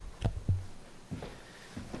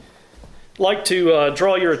like to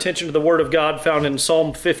draw your attention to the Word of God found in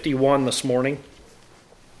Psalm 51 this morning.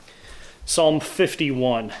 Psalm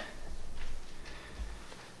 51.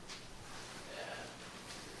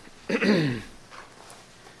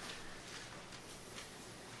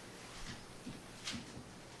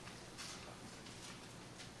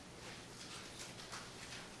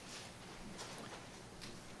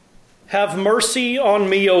 Have mercy on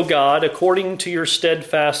me, O God, according to your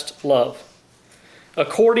steadfast love.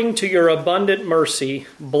 According to your abundant mercy,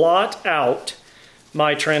 blot out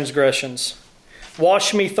my transgressions.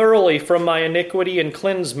 Wash me thoroughly from my iniquity and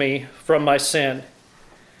cleanse me from my sin.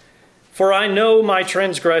 For I know my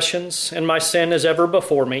transgressions, and my sin is ever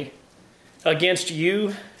before me. Against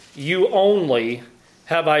you, you only,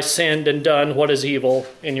 have I sinned and done what is evil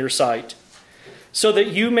in your sight, so that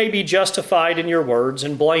you may be justified in your words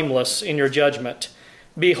and blameless in your judgment.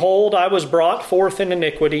 Behold, I was brought forth in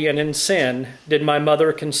iniquity, and in sin did my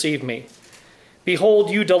mother conceive me. Behold,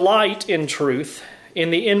 you delight in truth,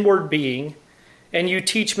 in the inward being, and you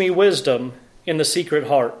teach me wisdom in the secret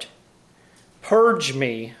heart. Purge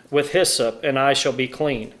me with hyssop, and I shall be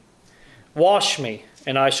clean. Wash me,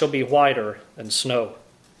 and I shall be whiter than snow.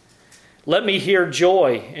 Let me hear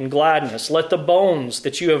joy and gladness. Let the bones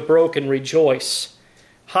that you have broken rejoice.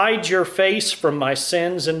 Hide your face from my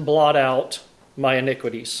sins and blot out my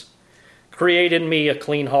iniquities. Create in me a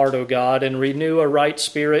clean heart, O God, and renew a right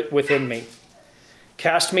spirit within me.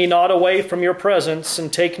 Cast me not away from your presence,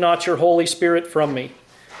 and take not your Holy Spirit from me.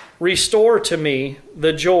 Restore to me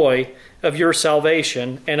the joy of your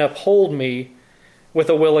salvation, and uphold me with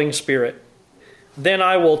a willing spirit. Then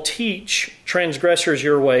I will teach transgressors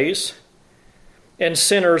your ways, and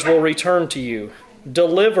sinners will return to you.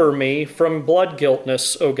 Deliver me from blood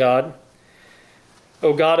guiltness, O God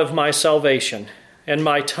of my salvation, and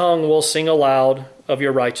my tongue will sing aloud of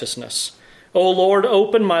your righteousness. O Lord,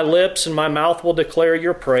 open my lips, and my mouth will declare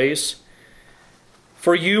your praise.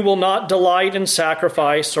 For you will not delight in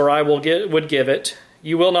sacrifice, or I would give it.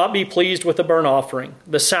 You will not be pleased with a burnt offering.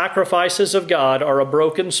 The sacrifices of God are a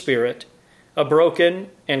broken spirit, a broken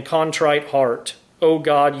and contrite heart. O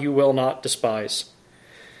God, you will not despise.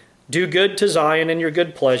 Do good to Zion in your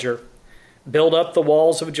good pleasure. Build up the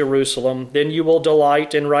walls of Jerusalem. Then you will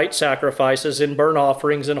delight in right sacrifices, in burnt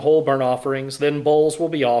offerings and whole burnt offerings. Then bulls will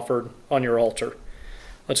be offered on your altar.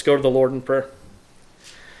 Let's go to the Lord in prayer.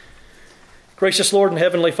 Gracious Lord and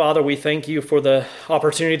Heavenly Father, we thank you for the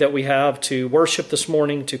opportunity that we have to worship this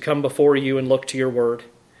morning, to come before you and look to your word.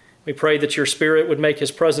 We pray that your Spirit would make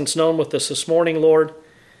his presence known with us this morning, Lord.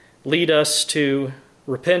 Lead us to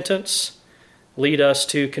repentance. Lead us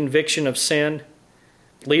to conviction of sin.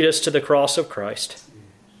 Lead us to the cross of Christ.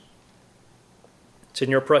 It's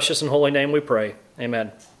in your precious and holy name we pray.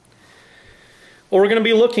 Amen. Well, we're going to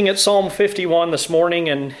be looking at Psalm 51 this morning,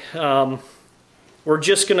 and we're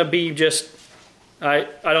just going to be I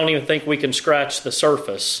don't even think we can scratch the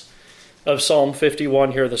surface of Psalm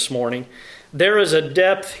 51 here this morning. There is a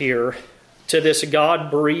depth here to this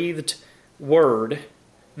God-breathed word,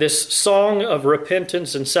 this song of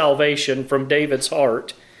repentance and salvation from David's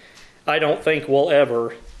heart. I don't think we'll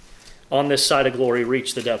ever, on this side of glory,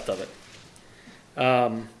 reach the depth of it.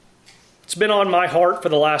 It's been on my heart for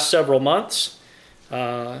the last several months.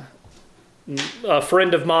 A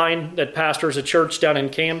friend of mine that pastors a church down in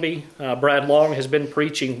Canby, Brad Long, has been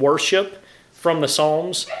preaching worship from the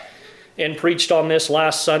Psalms and preached on this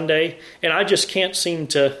last Sunday. And I just can't seem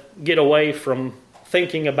to get away from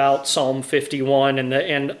thinking about Psalm 51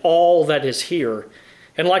 and all that is here.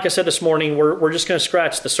 And like I said this morning, we're just going to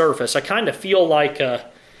scratch the surface. I kind of feel like,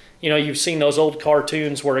 you've seen those old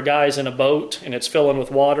cartoons where a guy's in a boat and it's filling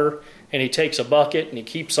with water, and he takes a bucket and he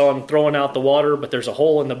keeps on throwing out the water, but there's a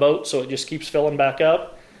hole in the boat, so it just keeps filling back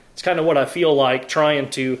up. It's kind of what I feel like trying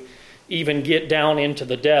to even get down into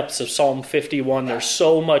the depths of Psalm 51. There's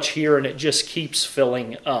so much here, and it just keeps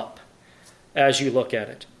filling up as you look at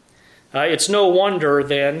it. It's no wonder,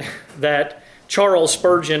 then, that Charles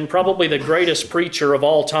Spurgeon, probably the greatest preacher of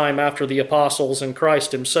all time after the apostles and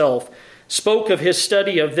Christ himself, spoke of his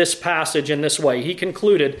study of this passage in this way. He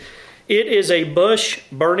concluded, "It is a bush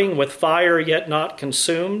burning with fire yet not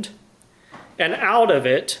consumed, and out of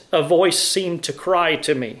it a voice seemed to cry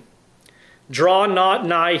to me, 'Draw not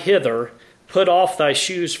nigh hither, put off thy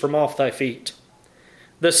shoes from off thy feet.'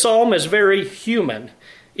 The psalm is very human.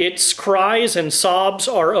 Its cries and sobs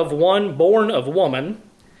are of one born of woman,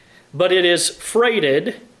 but it is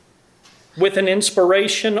freighted with an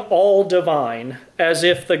inspiration all divine, as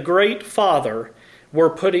if the great Father were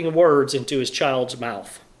putting words into his child's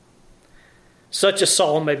mouth. Such a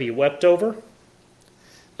psalm may be wept over,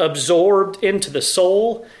 absorbed into the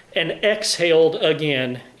soul, and exhaled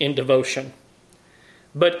again in devotion.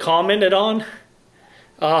 But commented on,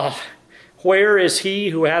 where is he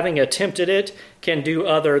who, having attempted it, can do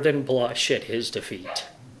other than blush at his defeat?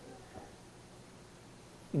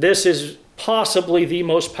 This is possibly the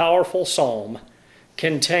most powerful psalm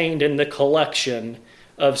contained in the collection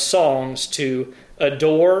of songs to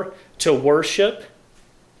adore, to worship,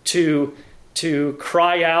 to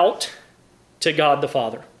cry out to God the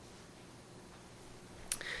Father.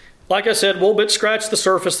 Like I said, we'll but scratch the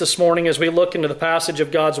surface this morning as we look into the passage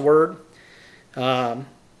of God's Word.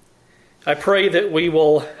 I pray that we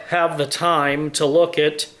will have the time to look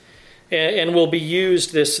at and will be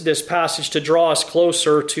used this passage to draw us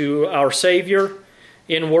closer to our Savior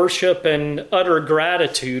in worship and utter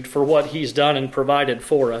gratitude for what He's done and provided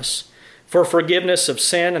for us, for forgiveness of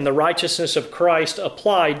sin and the righteousness of Christ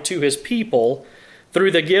applied to His people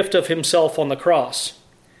through the gift of Himself on the cross.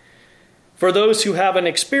 For those who haven't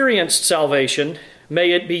experienced salvation,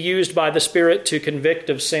 may it be used by the Spirit to convict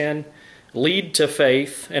of sin, lead to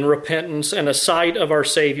faith and repentance and a sight of our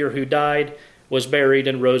Savior who died, was buried,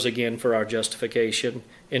 and rose again for our justification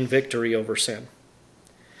in victory over sin.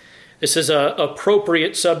 This is an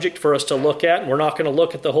appropriate subject for us to look at, and we're not going to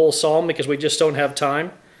look at the whole psalm because we just don't have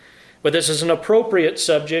time. But this is an appropriate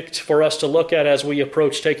subject for us to look at as we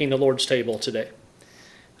approach taking the Lord's table today.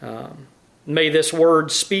 May this word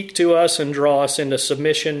speak to us and draw us into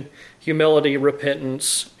submission, humility,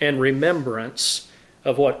 repentance, and remembrance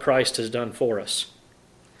of what Christ has done for us.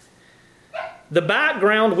 The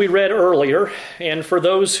background we read earlier, and for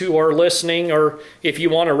those who are listening, or if you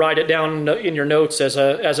want to write it down in your notes as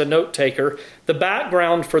a note taker, the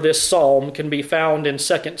background for this psalm can be found in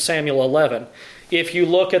 2 Samuel 11. If you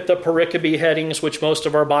look at the pericope headings, which most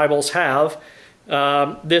of our Bibles have,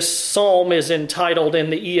 this psalm is entitled in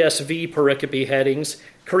the ESV pericope headings,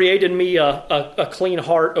 "Create in me a clean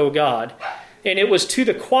heart, O God." And it was to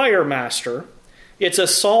the choir master. It's a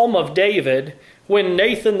psalm of David when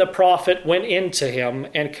Nathan the prophet went into him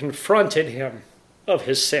and confronted him of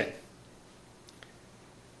his sin.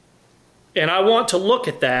 And I want to look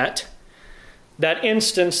at that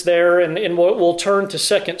instance there, and we'll turn to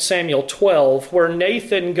 2 Samuel 12, where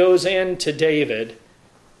Nathan goes into David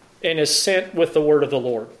and is sent with the word of the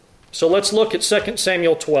Lord. So let's look at 2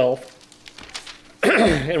 Samuel 12,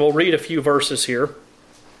 and we'll read a few verses here.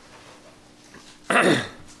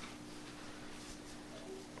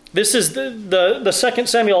 This is the 2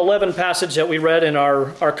 Samuel 11 passage that we read in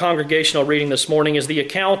our congregational reading this morning is the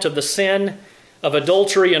account of the sin of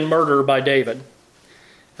adultery and murder by David.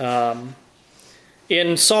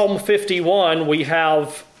 In Psalm 51, we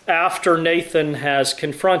have, after Nathan has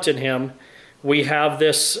confronted him, we have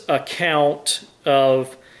this account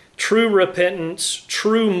of true repentance,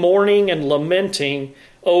 true mourning and lamenting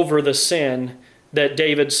over the sin that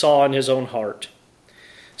David saw in his own heart.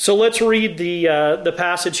 So let's read the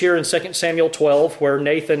passage here in 2 Samuel 12 where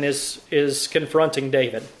Nathan is confronting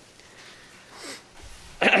David.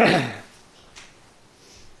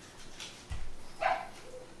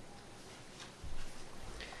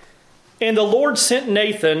 And the Lord sent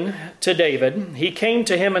Nathan to David. He came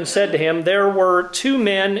to him and said to him, "There were two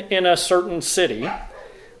men in a certain city,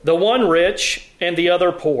 the one rich and the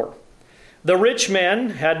other poor. The rich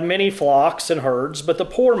man had many flocks and herds, but the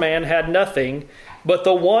poor man had nothing but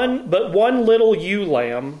one little ewe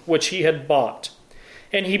lamb which he had bought.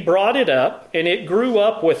 And he brought it up, and it grew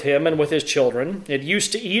up with him and with his children. It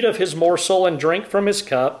used to eat of his morsel and drink from his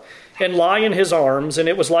cup and lie in his arms, and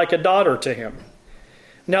it was like a daughter to him.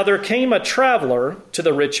 Now there came a traveler to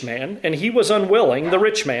the rich man, and he was unwilling," the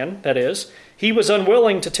rich man, that is, "he was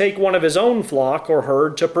unwilling to take one of his own flock or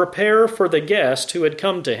herd to prepare for the guest who had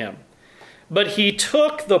come to him. But he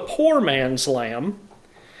took the poor man's lamb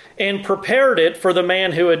and prepared it for the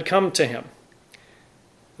man who had come to him.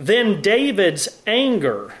 Then David's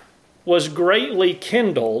anger was greatly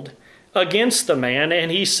kindled against the man,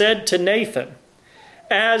 and he said to Nathan,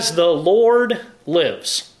 'As the Lord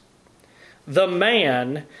lives, the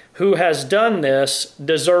man who has done this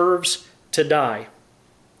deserves to die.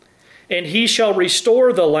 And he shall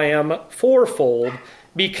restore the lamb fourfold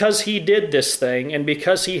because he did this thing and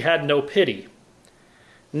because he had no pity.'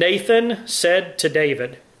 Nathan said to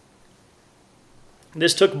David,"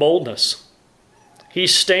 this took boldness.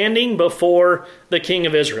 He's standing before the king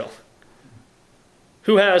of Israel,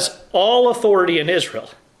 who has all authority in Israel.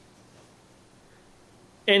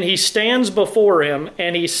 And he stands before him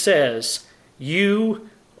and he says, "You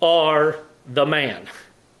are the man.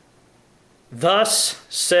 Thus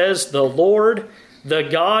says the Lord, the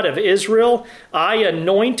God of Israel, I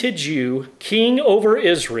anointed you king over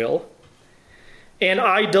Israel, And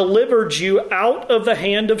I delivered you out of the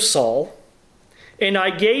hand of Saul, and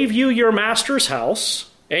I gave you your master's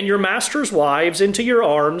house and your master's wives into your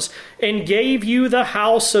arms, and gave you the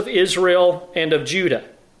house of Israel and of Judah.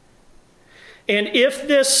 And if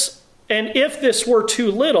this were too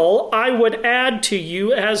little, I would add to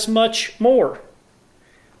you as much more.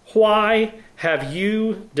 Why have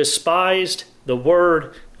you despised the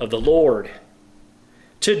word of the Lord,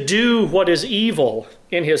 to do what is evil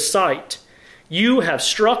in his sight? You have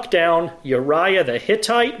struck down Uriah the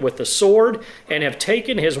Hittite with the sword, and have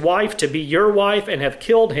taken his wife to be your wife, and have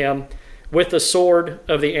killed him with the sword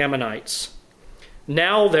of the Ammonites.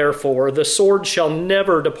 Now, therefore, the sword shall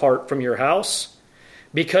never depart from your house,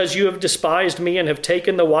 because you have despised me and have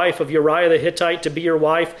taken the wife of Uriah the Hittite to be your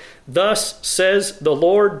wife. Thus says the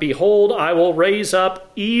Lord, behold, I will raise up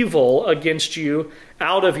evil against you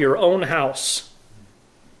out of your own house.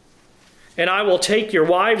 And I will take your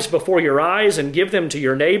wives before your eyes and give them to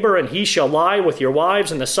your neighbor, and he shall lie with your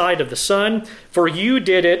wives in the sight of the sun, for you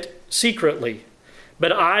did it secretly.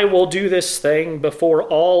 But I will do this thing before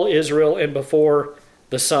all Israel and before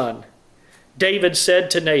the sun. David said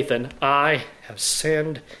to Nathan, I have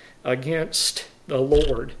sinned against the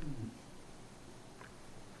Lord.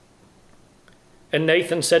 And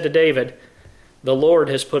Nathan said to David, the Lord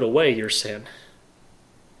has put away your sin.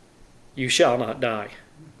 You shall not die.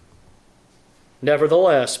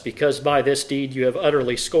 Nevertheless, because by this deed you have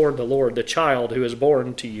utterly scorned the Lord, the child who is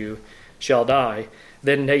born to you shall die.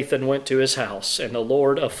 Then Nathan went to his house, and the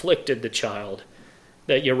Lord afflicted the child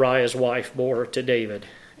that Uriah's wife bore to David,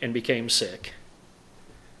 and became sick.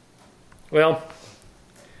 Well,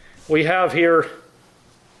 we have here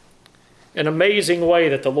an amazing way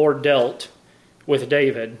that the Lord dealt with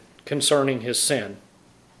David concerning his sin.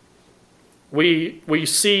 We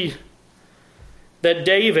see that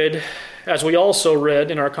David, as we also read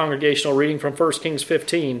in our congregational reading from 1 Kings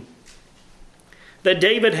 15, that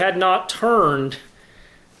David had not turned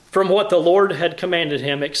from what the Lord had commanded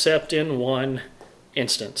him except in one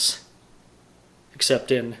instance,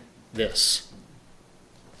 except in this.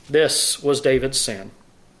 This was David's sin.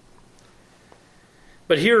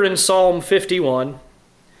 But here in Psalm 51,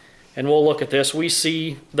 and we'll look at this, we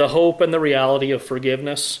see the hope and the reality of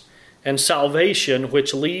forgiveness and salvation,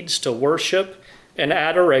 which leads to worship and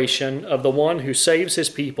adoration of the one who saves his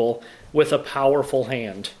people with a powerful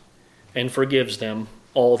hand and forgives them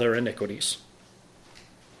all their iniquities.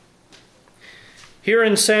 Here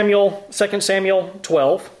in 2 Samuel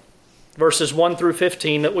 12, verses 1 through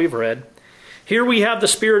 15 that we've read, here we have the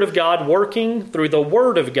Spirit of God working through the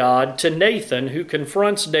Word of God to Nathan, who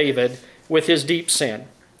confronts David with his deep sin.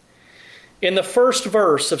 In the first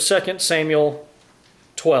verse of 2 Samuel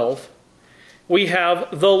 12, we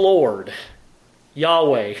have the Lord,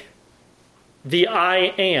 Yahweh, the I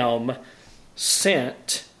Am,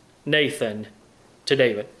 sent Nathan to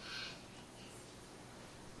David.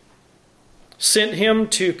 Sent him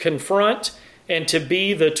to confront and to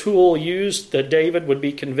be the tool used that David would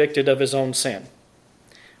be convicted of his own sin.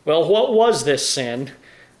 Well, what was this sin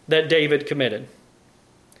that David committed?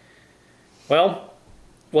 Well,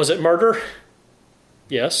 was it murder?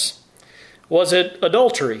 Yes. Was it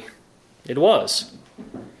adultery? It was.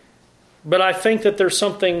 But I think that there's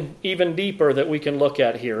something even deeper that we can look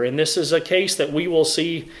at here. And this is a case that we will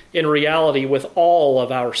see in reality with all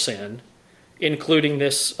of our sin, including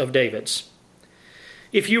this of David's.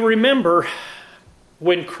 If you remember,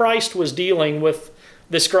 when Christ was dealing with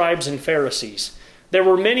the scribes and Pharisees, there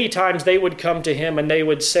were many times they would come to him and they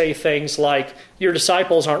would say things like, your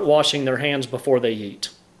disciples aren't washing their hands before they eat.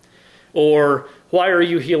 Or, why are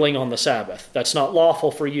you healing on the Sabbath? That's not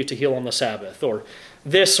lawful for you to heal on the Sabbath. Or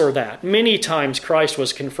this or that. Many times Christ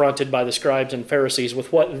was confronted by the scribes and Pharisees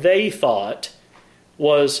with what they thought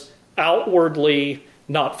was outwardly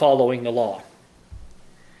not following the law.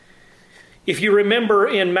 If you remember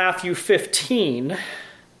in Matthew 15,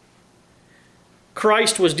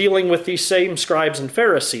 Christ was dealing with these same scribes and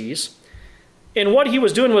Pharisees, and what he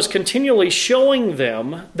was doing was continually showing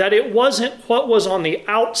them that it wasn't what was on the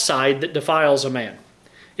outside that defiles a man.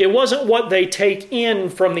 It wasn't what they take in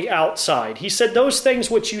from the outside. He said those things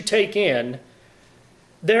which you take in,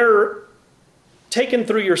 they're taken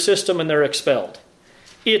through your system and they're expelled.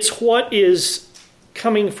 It's what is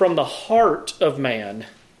coming from the heart of man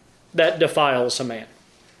that defiles a man.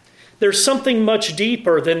 There's something much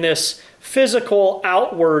deeper than this physical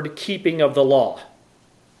outward keeping of the law.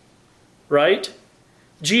 Right?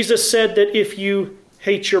 Jesus said that if you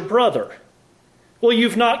hate your brother, well,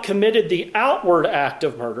 you've not committed the outward act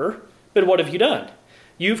of murder, but what have you done?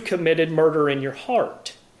 You've committed murder in your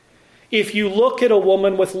heart. If you look at a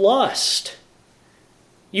woman with lust,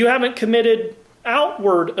 you haven't committed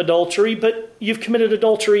outward adultery, but you've committed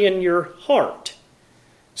adultery in your heart.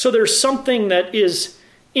 So there's something that is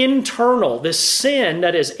internal. This sin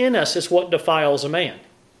that is in us is what defiles a man.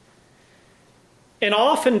 And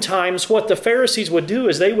oftentimes what the Pharisees would do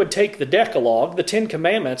is they would take the Decalogue, the Ten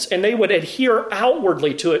Commandments, and they would adhere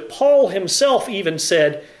outwardly to it. Paul himself even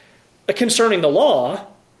said concerning the law,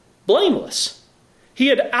 blameless. He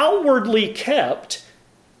had outwardly kept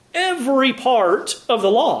every part of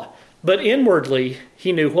the law, but inwardly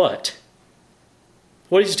he knew what?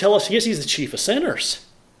 What does he tell us? Yes, he's the chief of sinners.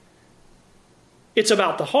 It's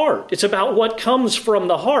about the heart. It's about what comes from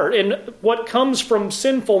the heart. And what comes from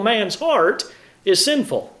sinful man's heart is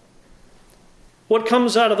sinful. What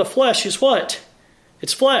comes out of the flesh is what?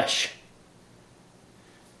 It's flesh.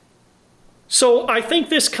 So I think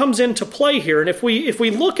this comes into play here. And if we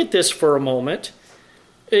look at this for a moment,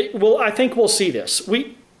 I think we'll see this.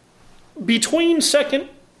 Between 2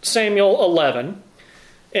 Samuel 11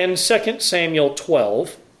 and 2 Samuel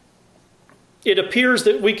 12, it appears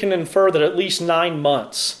that we can infer that at least 9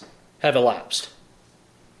 months have elapsed.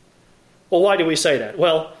 Well, why do we say that?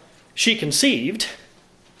 Well, she conceived,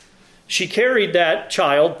 she carried that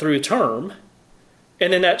child through term,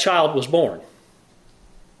 and then that child was born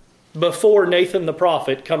before Nathan the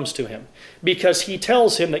prophet comes to him, because he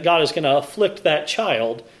tells him that God is going to afflict that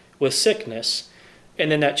child with sickness, and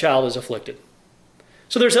then that child is afflicted.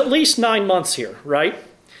 So there's at least 9 months here, right?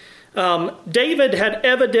 David had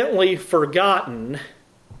evidently forgotten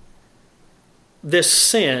this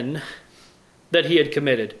sin that he had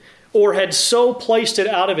committed, or had so placed it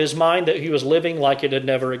out of his mind that he was living like it had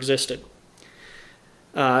never existed.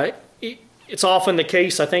 It's often the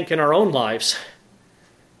case, I think, in our own lives.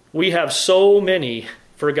 We have so many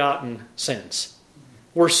forgotten sins.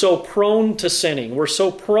 We're so prone to sinning. We're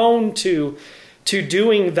so prone to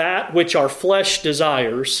doing that which our flesh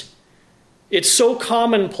desires. It's so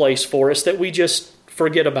commonplace for us that we just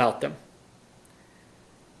forget about them.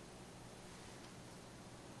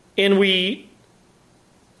 And we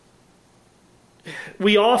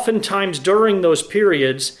oftentimes during those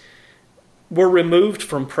periods, we're removed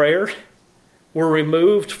from prayer. We're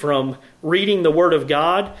removed from reading the Word of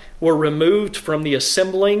God. We're removed from the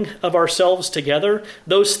assembling of ourselves together.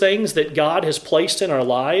 Those things that God has placed in our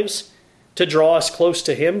lives to draw us close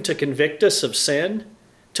to Him, to convict us of sin,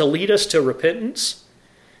 to lead us to repentance.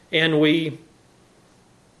 And we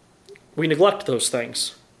neglect those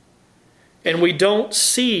things. And we don't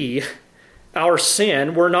see our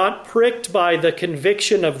sin. We're not pricked by the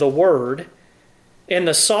conviction of the Word and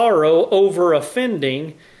the sorrow over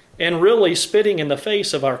offending and really spitting in the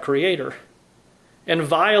face of our Creator and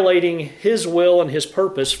violating His will and His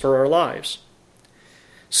purpose for our lives.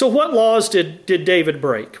 So what laws did David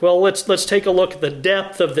break? Well, let's take a look at the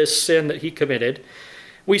depth of this sin that he committed.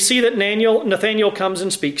 We see that Nathanael comes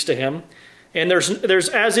and speaks to him, and there's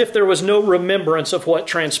as if there was no remembrance of what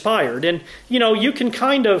transpired. And, you can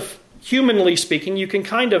kind of, humanly speaking, you can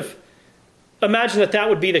kind of imagine that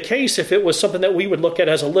would be the case if it was something that we would look at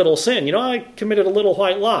as a little sin. I committed a little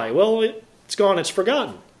white lie. Well, it's gone, it's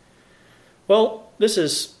forgotten. Well, this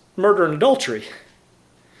is murder and adultery.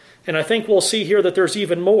 And I think we'll see here that there's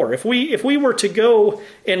even more. If we were to go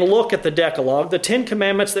and look at the Decalogue, the 10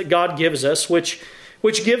 Commandments that God gives us, which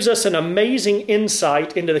gives us an amazing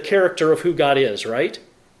insight into the character of who God is, right?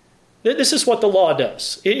 This is what the law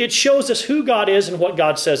does. It shows us who God is and what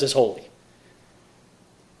God says is holy.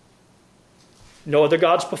 No other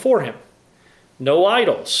gods before Him. No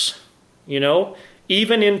idols.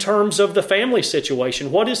 Even in terms of the family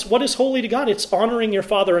situation, what is holy to God? It's honoring your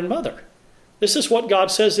father and mother. This is what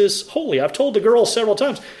God says is holy. I've told the girls several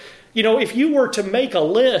times, if you were to make a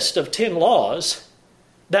list of 10 laws,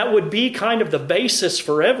 that would be kind of the basis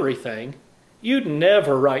for everything. You'd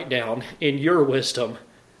never write down in your wisdom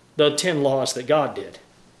the 10 laws that God did.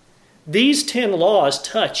 These 10 laws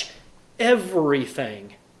touch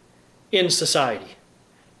everything in society,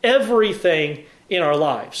 everything in our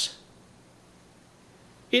lives.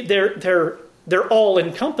 They're all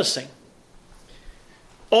encompassing.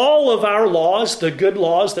 All of our laws, the good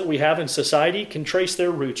laws that we have in society, can trace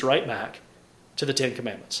their roots right back to the 10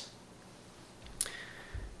 Commandments.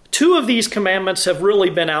 2 of these commandments have really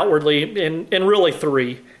been outwardly, and really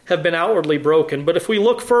 3 have been outwardly broken. But if we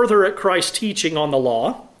look further at Christ's teaching on the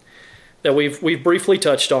law that we've briefly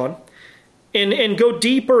touched on, and go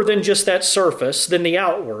deeper than just that surface, than the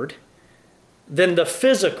outward, than the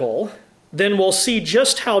physical, then we'll see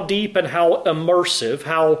just how deep and how immersive,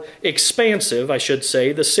 how expansive, I should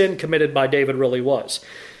say, the sin committed by David really was.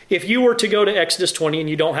 If you were to go to Exodus 20, and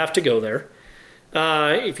you don't have to go there,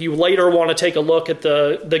 if you later want to take a look at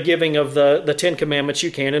the giving of the 10 Commandments,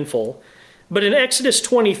 you can in full. But in Exodus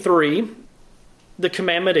 23, the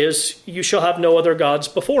commandment is, you shall have no other gods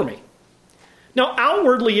before me. Now,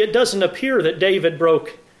 outwardly, it doesn't appear that David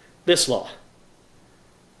broke this law.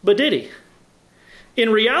 But did he? In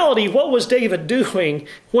reality, what was David doing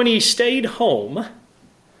when he stayed home,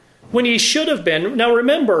 when he should have been? Now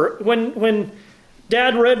remember, when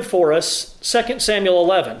Dad read for us 2 Samuel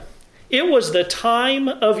 11, it was the time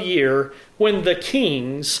of year when the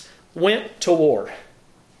kings went to war.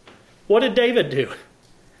 What did David do?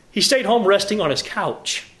 He stayed home resting on his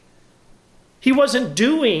couch. He wasn't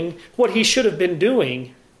doing what he should have been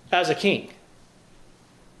doing as a king.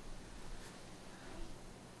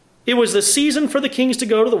 It was the season for the kings to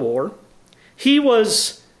go to the war. He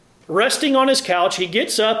was resting on his couch. He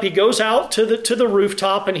gets up, he goes out to the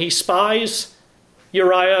rooftop, and he spies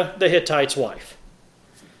Uriah the Hittite's wife.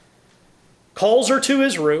 Calls her to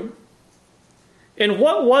his room. And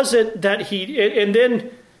what was it that and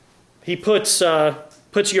then he puts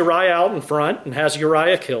Uriah out in front and has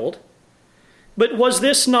Uriah killed. But was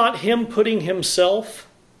this not him putting himself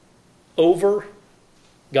over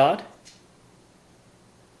God?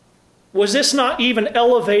 Was this not even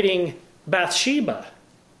elevating Bathsheba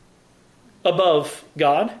above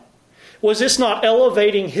God? Was this not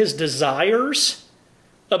elevating his desires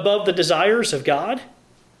above the desires of God?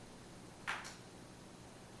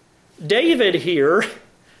 David here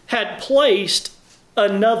had placed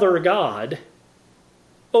another God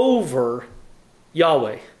over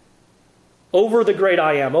Yahweh, over the great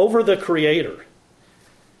I am, over the Creator.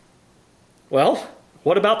 Well,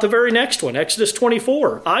 what about the very next one? Exodus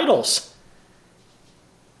 24, idols.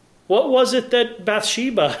 What was it that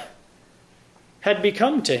Bathsheba had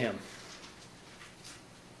become to him?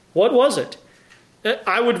 What was it?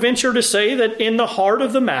 I would venture to say that in the heart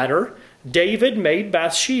of the matter, David made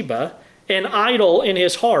Bathsheba an idol in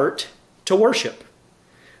his heart to worship,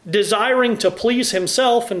 desiring to please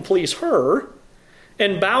himself and please her,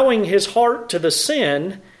 and bowing his heart to the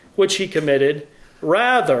sin which he committed,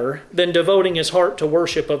 rather than devoting his heart to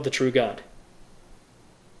worship of the true God.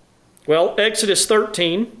 Well, Exodus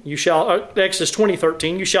 20:13, you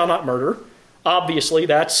shall not murder. Obviously,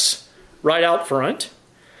 that's right out front.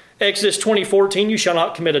 Exodus 20:14, you shall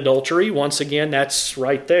not commit adultery. Once again, that's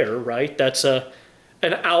right there, right? That's an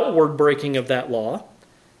outward breaking of that law.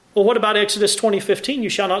 Well, what about Exodus 20:15, you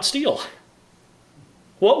shall not steal?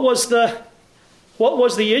 What was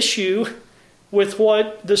the issue with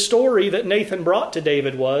what the story that Nathan brought to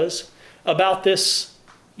David was about this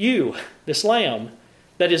lamb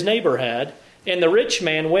that his neighbor had, and the rich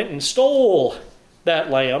man went and stole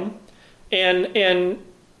that lamb and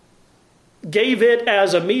gave it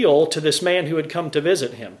as a meal to this man who had come to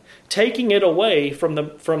visit him, taking it away from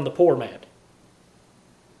the poor man.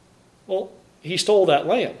 Well, he stole that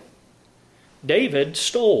lamb. David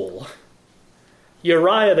stole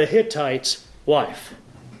Uriah the Hittite's wife.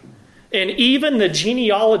 And even the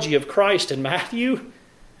genealogy of Christ in Matthew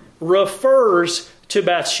refers to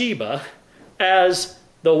Bathsheba as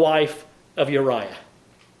the wife of Uriah.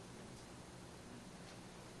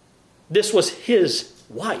 This was his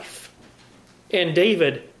wife, and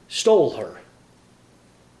David stole her.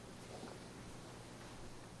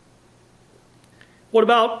 What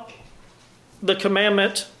about the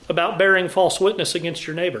commandment about bearing false witness against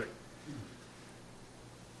your neighbor?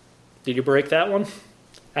 Did you break that one?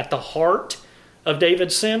 At the heart of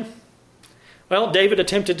David's sin? Well, David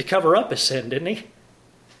attempted to cover up his sin, didn't he?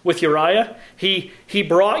 With Uriah. He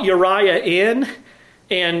brought Uriah in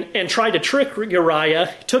and tried to trick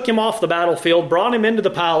Uriah, took him off the battlefield, brought him into the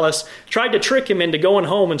palace, tried to trick him into going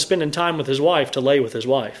home and spending time with his wife to lay with his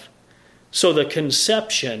wife. So the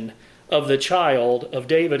conception of the child of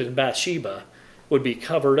David and Bathsheba would be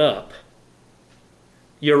covered up.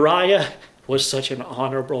 Uriah was such an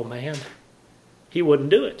honorable man. He wouldn't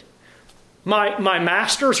do it. My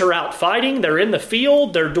masters are out fighting. They're in the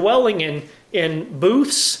field. They're dwelling in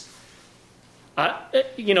booths.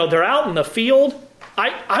 They're out in the field.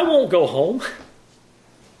 I won't go home.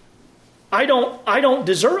 I don't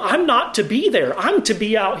deserve. I'm not to be there. I'm to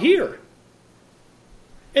be out here.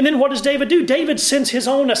 And then what does David do? David sends his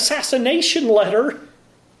own assassination letter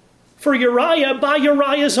for Uriah by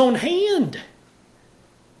Uriah's own hand.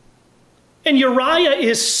 And Uriah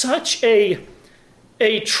is such a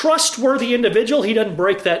trustworthy individual, he doesn't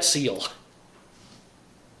break that seal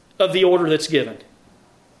of the order that's given.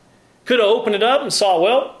 Could have opened it up and saw,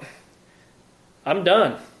 well, I'm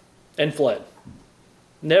done, and fled.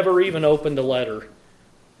 Never even opened a letter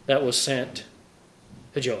that was sent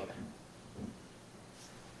to Joab.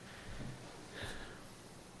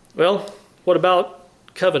 Well, what about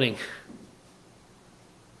coveting?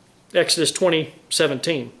 Exodus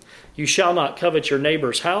 20:17. You shall not covet your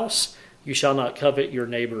neighbor's house. You shall not covet your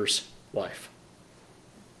neighbor's wife,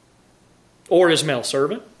 or his male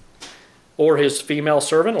servant, or his female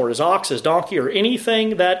servant, or his ox, his donkey, or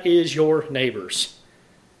anything that is your neighbor's.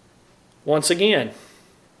 Once again,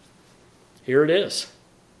 here it is.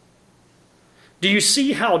 Do you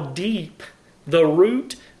see how deep the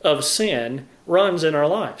root of sin runs in our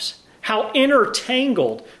lives? How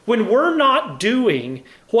intertangled when we're not doing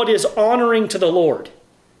what is honoring to the Lord.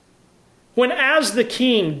 When as the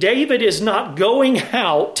king, David is not going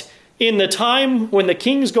out in the time when the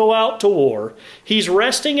kings go out to war. He's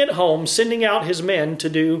resting at home, sending out his men to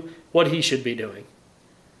do what he should be doing.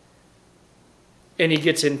 And he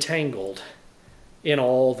gets entangled in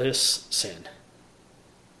all this sin.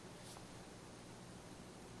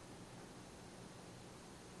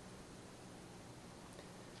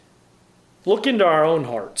 Look into our own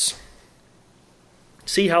hearts.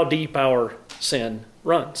 See how deep our sin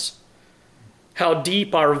runs. How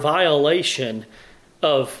deep our violation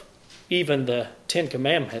of even the 10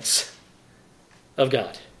 Commandments of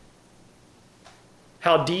God.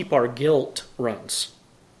 How deep our guilt runs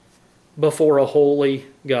before a holy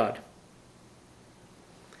God.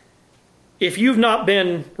 If you've not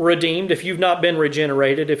been redeemed, if you've not been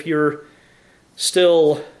regenerated, if you're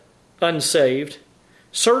still unsaved,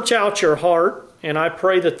 search out your heart, and I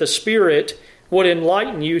pray that the Spirit would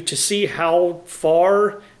enlighten you to see how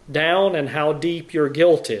far down and how deep your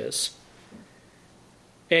guilt is.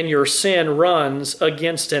 And your sin runs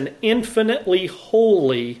against an infinitely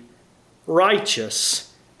holy,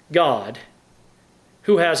 righteous God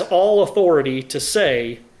who has all authority to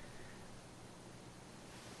say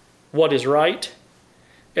what is right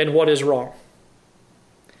and what is wrong.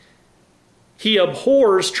 He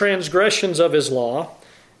abhors transgressions of his law.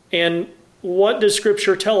 And what does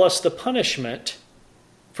Scripture tell us the punishment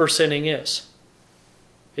for sinning is?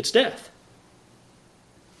 It's death.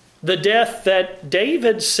 The death that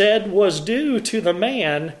David said was due to the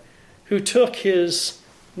man who took his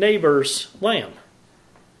neighbor's lamb.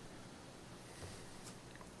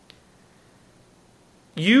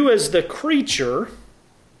 You as the creature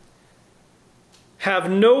have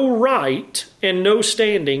no right and no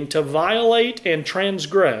standing to violate and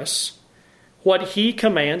transgress what he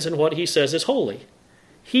commands and what he says is holy.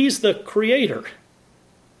 He's the creator.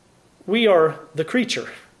 We are the creature.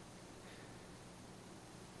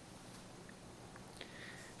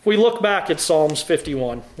 If we look back at Psalms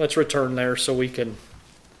 51, let's return there so we can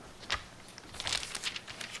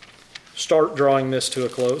start drawing this to a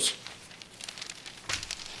close.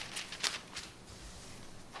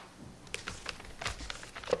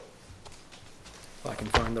 If I can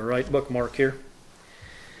find the right bookmark here.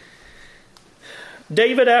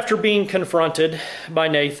 David, after being confronted by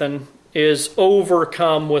Nathan, is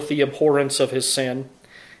overcome with the abhorrence of his sin.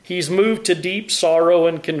 He's moved to deep sorrow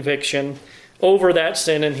and conviction over that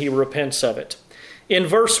sin, and he repents of it. In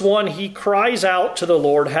verse 1, he cries out to the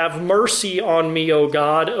Lord, "Have mercy on me, O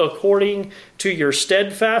God, according to your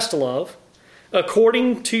steadfast love.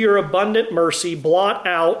 According to your abundant mercy, blot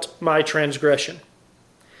out my transgression."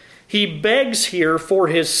 He begs here for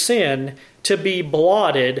his sin to be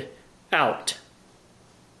blotted out.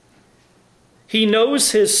 He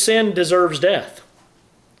knows his sin deserves death.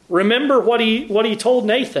 Remember what he told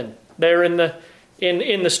Nathan there in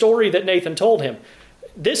the story that Nathan told him.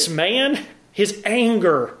 This man, his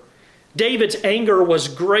anger, David's anger was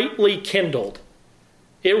greatly kindled.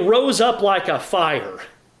 It rose up like a fire.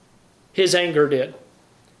 His anger did.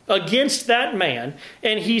 Against that man.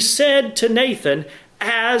 And he said to Nathan,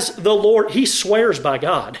 as the Lord, he swears by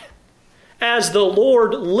God, as the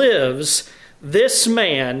Lord lives, this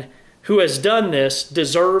man who has done this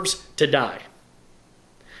deserves to die.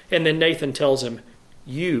 And then Nathan tells him,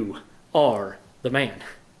 you are the man.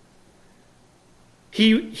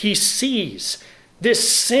 He sees this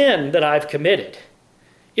sin that I've committed.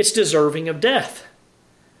 It's deserving of death.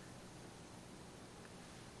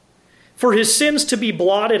 For his sins to be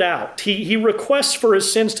blotted out. He requests for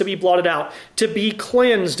his sins to be blotted out, to be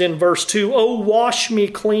cleansed in verse 2. Oh, wash me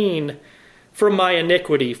clean from my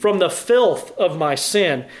iniquity, from the filth of my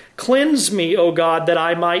sin. Cleanse me, O God, that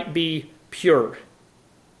I might be pure.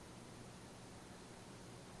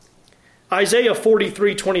 Isaiah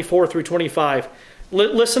 43:24 through 25.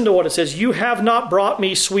 Listen to what it says. You have not brought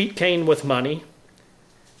me sweet cane with money.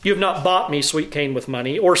 You have not bought me sweet cane with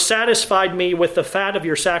money, or satisfied me with the fat of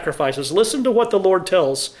your sacrifices. Listen to what the Lord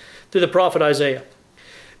tells through the prophet Isaiah.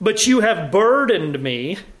 But you have burdened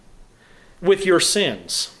me with your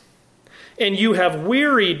sins, and you have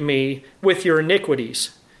wearied me with your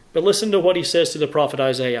iniquities. But listen to what he says to the prophet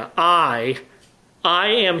Isaiah. I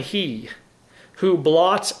am he who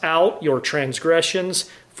blots out your transgressions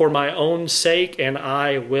for my own sake, and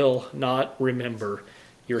I will not remember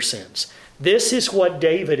your sins. This is what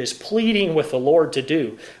David is pleading with the Lord to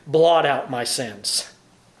do. Blot out my sins.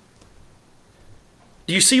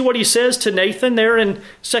 Do you see what he says to Nathan there in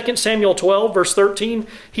 2 Samuel 12, verse 13?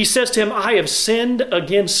 He says to him, I have sinned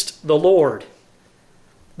against the Lord.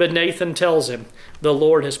 But Nathan tells him, the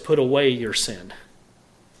Lord has put away your sin.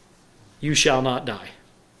 You shall not die.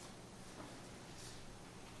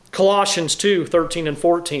 Colossians 2, 13 and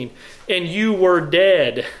 14. And you were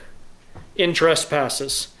dead in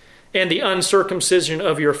trespasses and the uncircumcision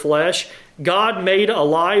of your flesh. God made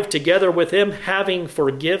alive together with him, having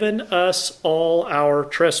forgiven us all our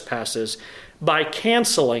trespasses by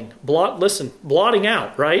canceling, blotting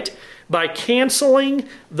out, right? By canceling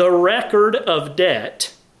the record of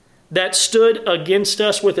debt that stood against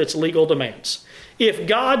us with its legal demands. If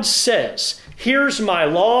God says, here's my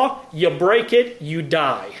law, you break it, you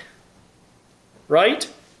die. Right?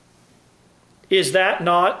 Is that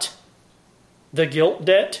not the guilt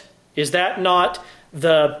debt? Is that not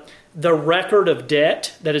the record of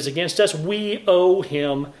debt that is against us? We owe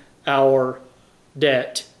him our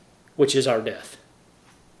debt, which is our death.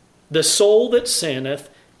 The soul that sinneth,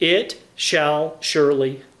 it shall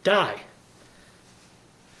surely die.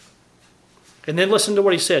 And then listen to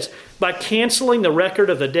what he says. By canceling the record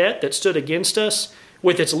of the debt that stood against us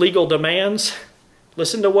with its legal demands,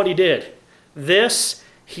 listen to what he did. This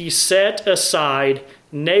he set aside,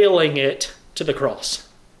 nailing it to the cross.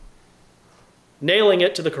 Nailing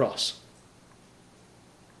it to the cross.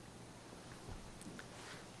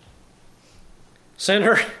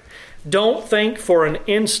 Sinner, don't think for an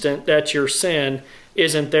instant that your sin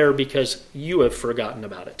isn't there because you have forgotten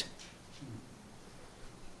about it.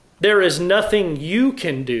 There is nothing you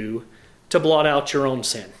can do to blot out your own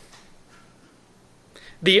sin.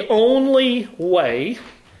 The only way,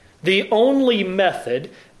 the only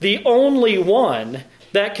method, the only one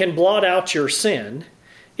that can blot out your sin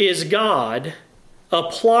is God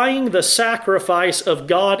applying the sacrifice of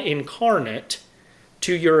God incarnate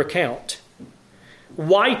to your account.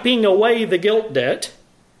 Wiping away the guilt debt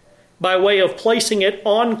by way of placing it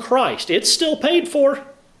on Christ. It's still paid for.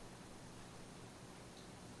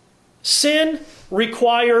 Sin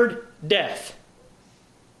required death.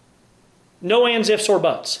 No ands, ifs, or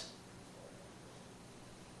buts.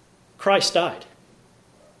 Christ died.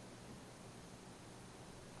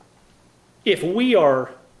 If we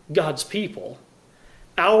are God's people,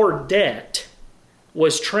 our debt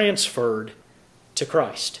was transferred to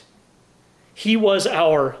Christ. He was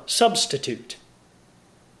our substitute.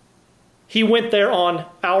 He went there on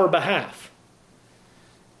our behalf.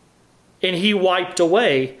 And he wiped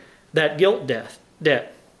away that guilt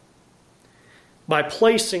debt by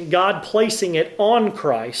God placing it on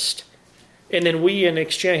Christ, and then we in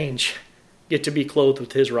exchange get to be clothed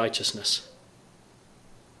with his righteousness.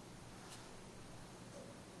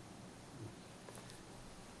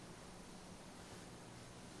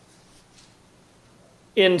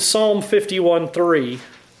 In Psalm 51:3,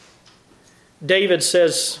 David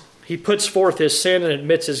says, he puts forth his sin and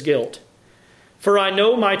admits his guilt. For I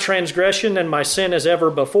know my transgression and my sin is ever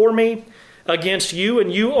before me. Against you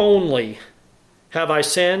and you only have I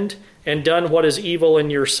sinned and done what is evil in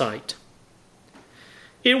your sight.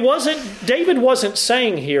 David wasn't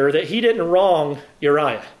saying here that he didn't wrong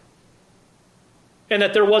Uriah and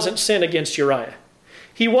that there wasn't sin against Uriah.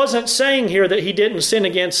 He wasn't saying here that he didn't sin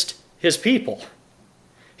against his people.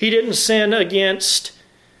 He didn't sin against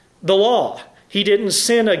the law. He didn't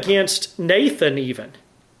sin against Nathan even.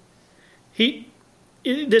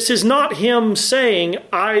 This is not him saying,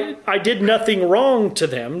 I did nothing wrong to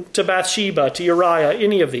them, to Bathsheba, to Uriah,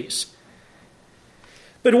 any of these.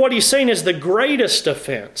 But what he's saying is the greatest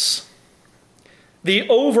offense, the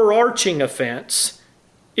overarching offense,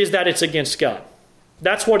 is that it's against God.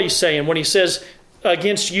 That's what he's saying when he says,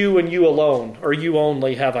 against you and you alone, or you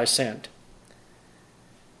only have I sinned.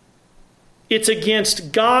 It's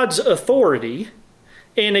against God's authority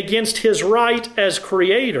and against his right as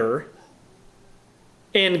creator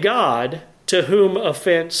and God to whom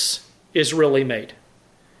offense is really made.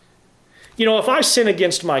 You know, if I sin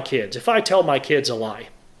against my kids, if I tell my kids a lie,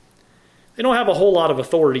 they don't have a whole lot of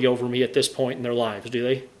authority over me at this point in their lives, do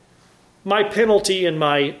they? My penalty and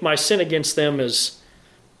my sin against them is,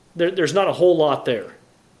 there's not a whole lot there.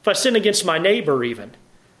 If I sin against my neighbor even,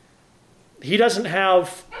 he doesn't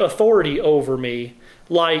have authority over me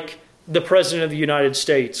like the President of the United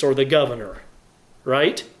States or the governor,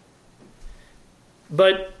 right?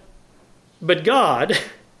 But God,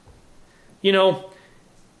 you know,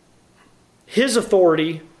 his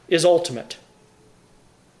authority is ultimate.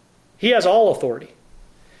 He has all authority.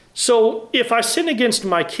 So if I sin against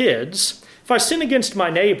my kids, if I sin against my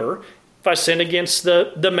neighbor, if I sin against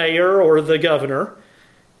the mayor or the governor,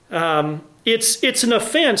 it's an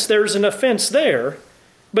offense. There's an offense there,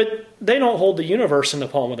 but they don't hold the universe in the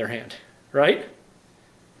palm of their hand, right?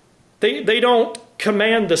 They don't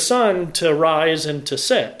command the sun to rise and to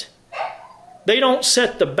set. They don't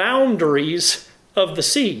set the boundaries of the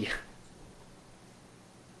sea.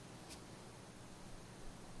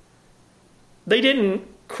 They didn't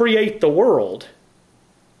create the world,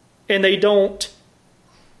 and they don't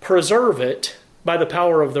preserve it by the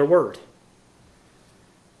power of their word.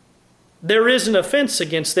 There is an offense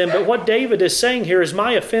against them, but what David is saying here is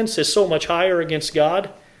my offense is so much higher against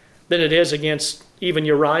God than it is against even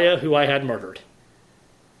Uriah, who I had murdered.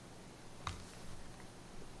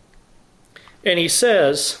 And he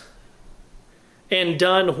says, and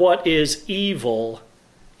done what is evil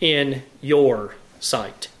in your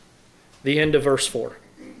sight. The end of verse 4.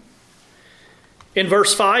 In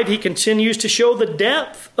verse 5, he continues to show the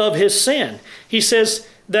depth of his sin. He says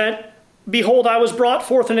that, behold, I was brought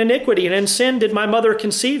forth in iniquity, and in sin did my mother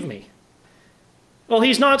conceive me. Well,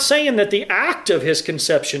 he's not saying that the act of his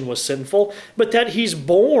conception was sinful, but that he's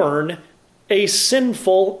born a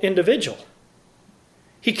sinful individual.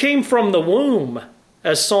 He came from the womb,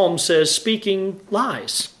 as Psalm says, speaking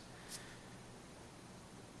lies.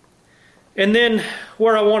 And then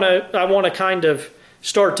where I want to kind of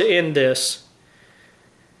start to end this,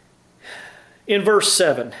 in verse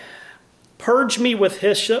 7, purge me with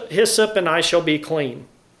hyssop, and I shall be clean.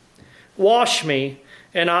 Wash me,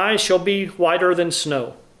 and I shall be whiter than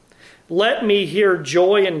snow. Let me hear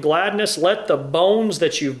joy and gladness. Let the bones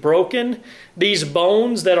that you've broken, these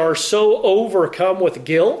bones that are so overcome with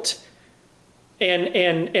guilt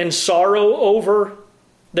and sorrow over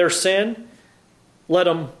their sin, let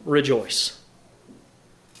them rejoice.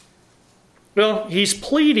 Well, he's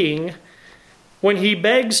pleading when he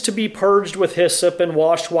begs to be purged with hyssop and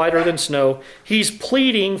washed whiter than snow. He's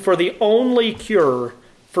pleading for the only cure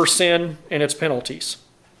for sin and its penalties.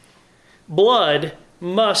 Blood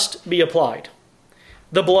must be applied.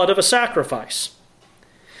 The blood of a sacrifice.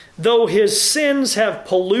 Though his sins have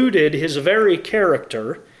polluted his very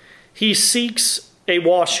character, he seeks a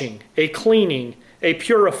washing, a cleaning, a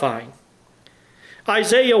purifying.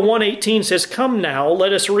 Isaiah 1:18 says, come now,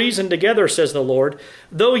 let us reason together, says the Lord.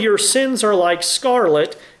 Though your sins are like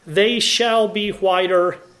scarlet, they shall be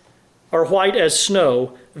whiter, or white as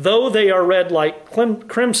snow. Though they are red like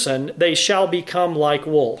crimson, they shall become like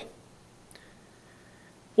wool.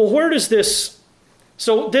 Well, where does this...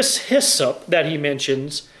 So this hyssop that he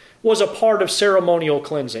mentions was a part of ceremonial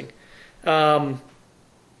cleansing. A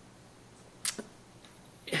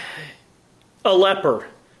leper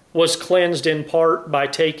was cleansed in part by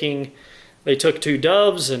they took 2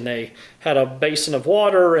 doves and they had a basin of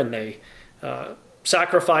water and they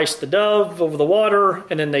sacrificed the dove over the water,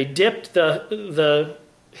 and then they dipped the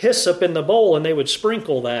hyssop in the bowl and they would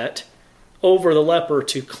sprinkle that over the leper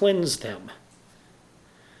to cleanse them.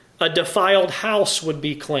 A defiled house would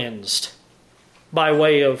be cleansed by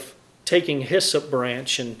way of taking hyssop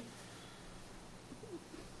branch and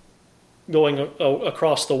going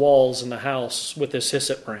across the walls in the house with this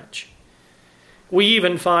hyssop branch. We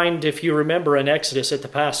even find, if you remember, in Exodus at the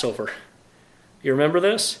Passover. You remember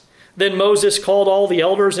this? Then Moses called all the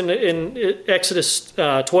elders in Exodus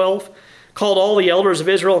 12, called all the elders of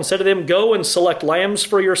Israel and said to them, go and select lambs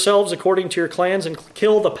for yourselves according to your clans and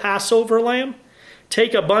kill the Passover lamb.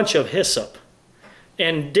 Take a bunch of hyssop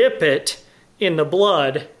and dip it in the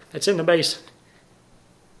blood that's in the basin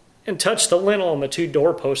and touch the lintel on the 2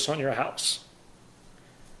 doorposts on your house.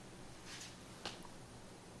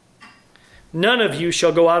 None of you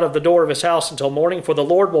shall go out of the door of his house until morning, for the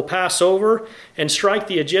Lord will pass over and strike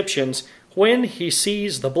the Egyptians when he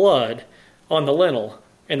sees the blood on the lintel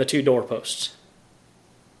and the 2 doorposts.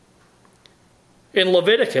 In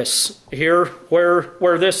Leviticus, here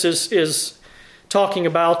where this is talking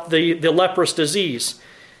about the leprous disease,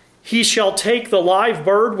 he shall take the live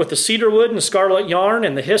bird with the cedar wood and scarlet yarn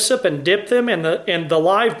and the hyssop and dip them and the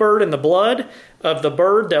live bird in the blood of the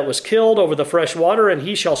bird that was killed over the fresh water, and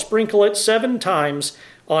he shall sprinkle it 7 times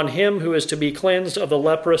on him who is to be cleansed of the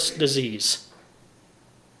leprous disease.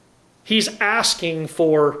 He's asking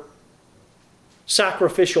for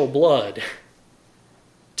sacrificial blood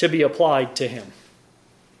to be applied to him.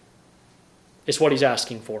 It's what he's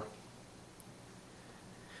asking for.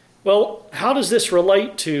 Well, how does this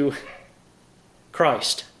relate to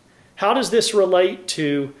Christ? How does this relate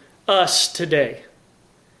to us today?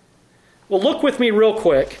 Well, look with me real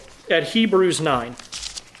quick at Hebrews 9.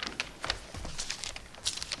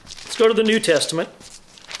 Let's go to the New Testament.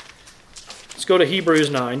 Let's go to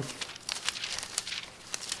Hebrews 9. If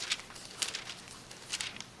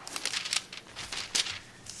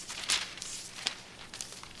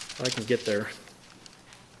I can get there.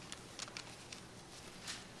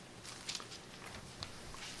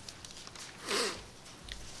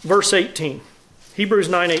 Verse 18. Hebrews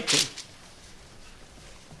 9:18.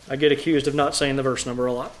 I get accused of not saying the verse number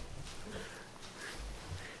a lot.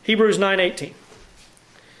 Hebrews 9:18.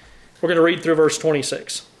 We're going to read through verse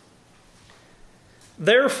 26.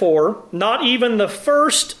 Therefore, not even the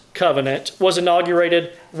first covenant was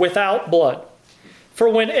inaugurated without blood. For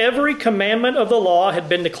when every commandment of the law had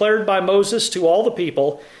been declared by Moses to all the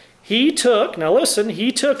people, he took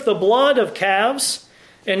the blood of calves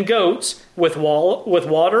and goats with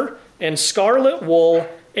water and scarlet wool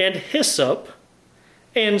and hyssop,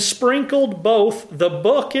 and sprinkled both the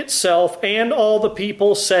book itself and all the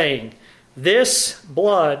people, saying, This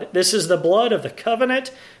is the blood of the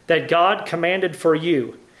covenant that God commanded for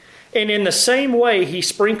you. And in the same way he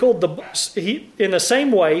sprinkled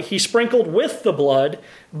with the blood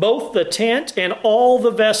both the tent and all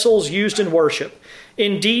the vessels used in worship.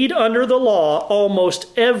 Indeed, under the law, almost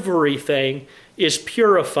everything is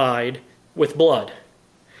purified with blood.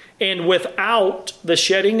 And without the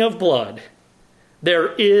shedding of blood,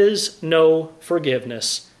 there is no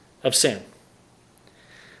forgiveness of sin.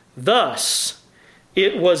 Thus,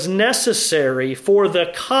 it was necessary for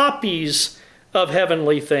the copies of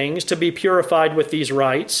heavenly things to be purified with these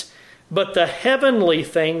rites, but the heavenly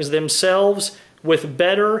things themselves with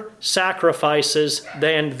better sacrifices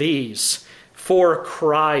than these. For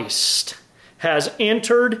Christ has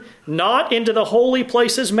entered not into the holy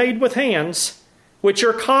places made with hands, which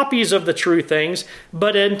are copies of the true things,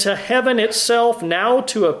 but into heaven itself, now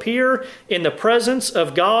to appear in the presence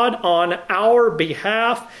of God on our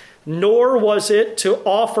behalf. Nor was it to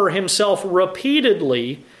offer himself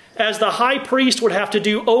repeatedly, as the high priest would have to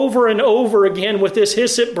do over and over again with this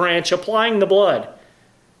hyssop branch, applying the blood.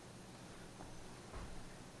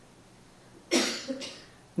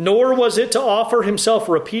 Nor was it to offer himself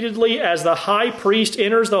repeatedly, as the high priest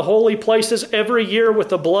enters the holy places every year with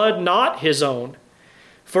the blood not his own.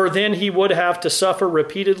 For then he would have to suffer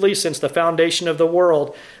repeatedly since the foundation of the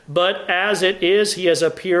world. But as it is, he has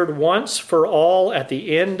appeared once for all at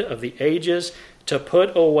the end of the ages to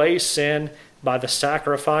put away sin by the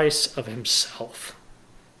sacrifice of himself.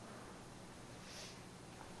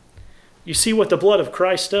 You see what the blood of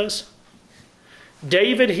Christ does?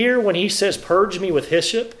 David here, when he says, purge me with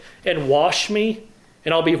hyssop and wash me,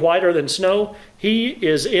 and I'll be whiter than snow, he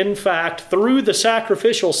is in fact, through the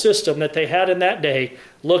sacrificial system that they had in that day,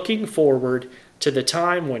 looking forward to the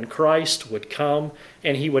time when Christ would come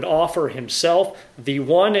and he would offer himself, the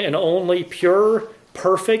one and only pure,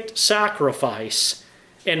 perfect sacrifice,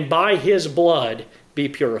 and by his blood be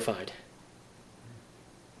purified.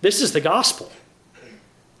 This is the gospel.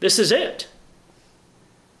 This is it.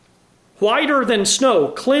 Whiter than snow,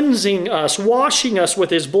 cleansing us, washing us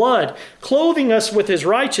with his blood, clothing us with his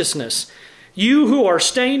righteousness. You who are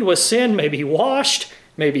stained with sin may be washed,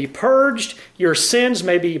 may be purged, your sins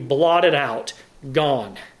may be blotted out,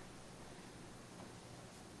 gone.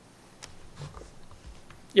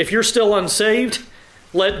 If you're still unsaved,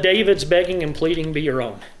 let David's begging and pleading be your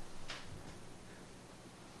own.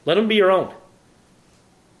 Let them be your own.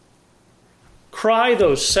 Cry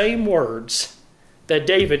those same words that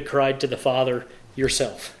David cried to the Father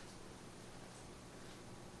yourself.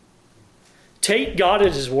 Take God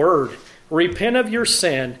at his word. Repent of your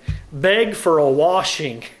sin. Beg for a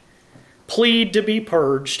washing. Plead to be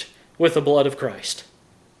purged with the blood of Christ.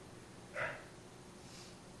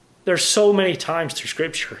 There's so many times through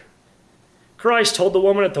Scripture. Christ told the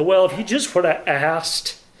woman at the well, if you just would have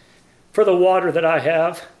asked for the water that I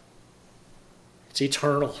have, it's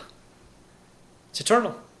eternal. It's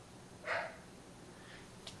eternal.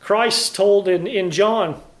 Christ told in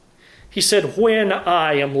John, he said, when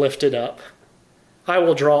I am lifted up, I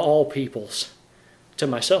will draw all peoples to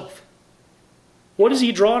myself. What is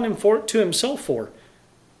he drawing him to himself for?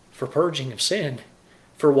 For purging of sin,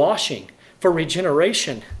 for washing, for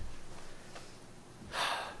regeneration.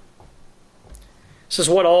 This is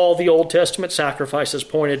what all the Old Testament sacrifices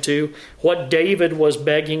pointed to, what David was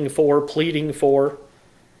begging for, pleading for.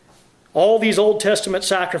 All these Old Testament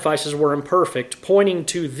sacrifices were imperfect, pointing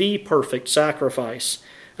to the perfect sacrifice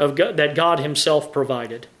of God, that God himself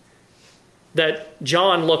provided. That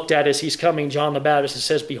John looked at as he's coming, John the Baptist, and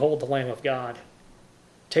says, behold the Lamb of God.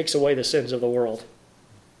 Takes away the sins of the world.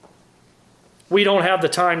 We don't have the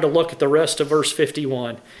time to look at the rest of verse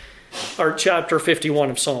 51, or chapter 51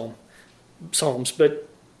 of Psalms, but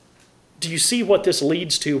do you see what this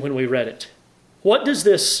leads to when we read it? What does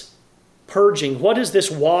this purging? What is this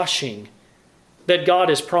washing that God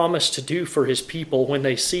has promised to do for his people when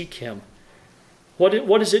they seek him? What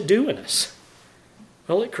does it do in us?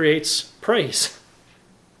 Well, it creates praise,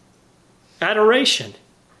 adoration,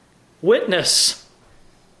 witness.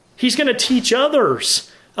 He's going to teach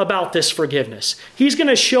others about this forgiveness. He's going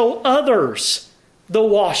to show others the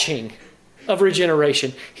washing of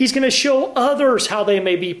regeneration. He's going to show others how they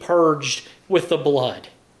may be purged with the blood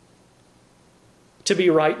to be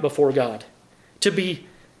right before God, to be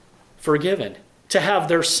forgiven, to have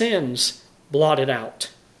their sins blotted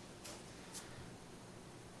out.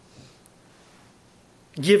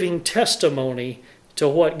 Giving testimony to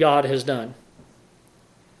what God has done.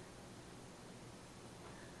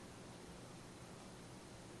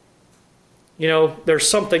 You know, there's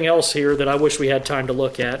something else here that I wish we had time to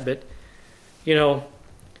look at, but, you know,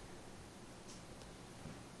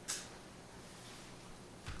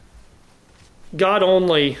 God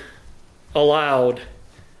only allowed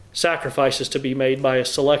sacrifices to be made by a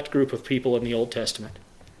select group of people in the Old Testament,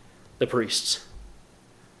 the priests.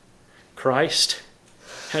 Christ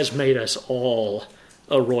has made us all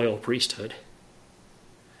a royal priesthood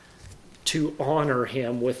to honor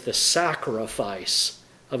him with the sacrifice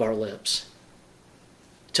of our lips,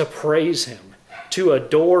 to praise him, to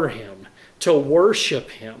adore him, to worship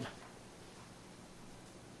him.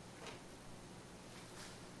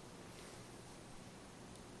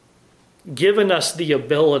 Given us the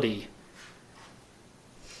ability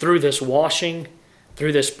through this washing,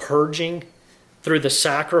 through this purging, through the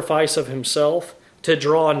sacrifice of himself, to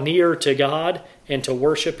draw near to God and to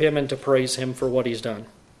worship him and to praise him for what he's done.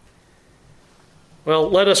 Well,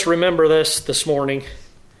 let us remember this morning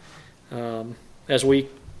as we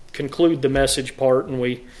conclude the message part and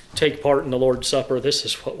we take part in the Lord's Supper. This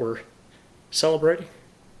is what we're celebrating.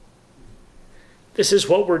 This is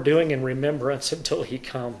what we're doing in remembrance until he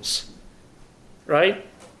comes. Right?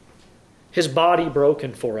 His body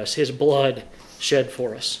broken for us, his blood shed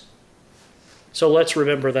for us. So let's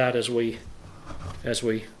remember that as we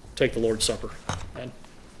take the Lord's Supper. Amen.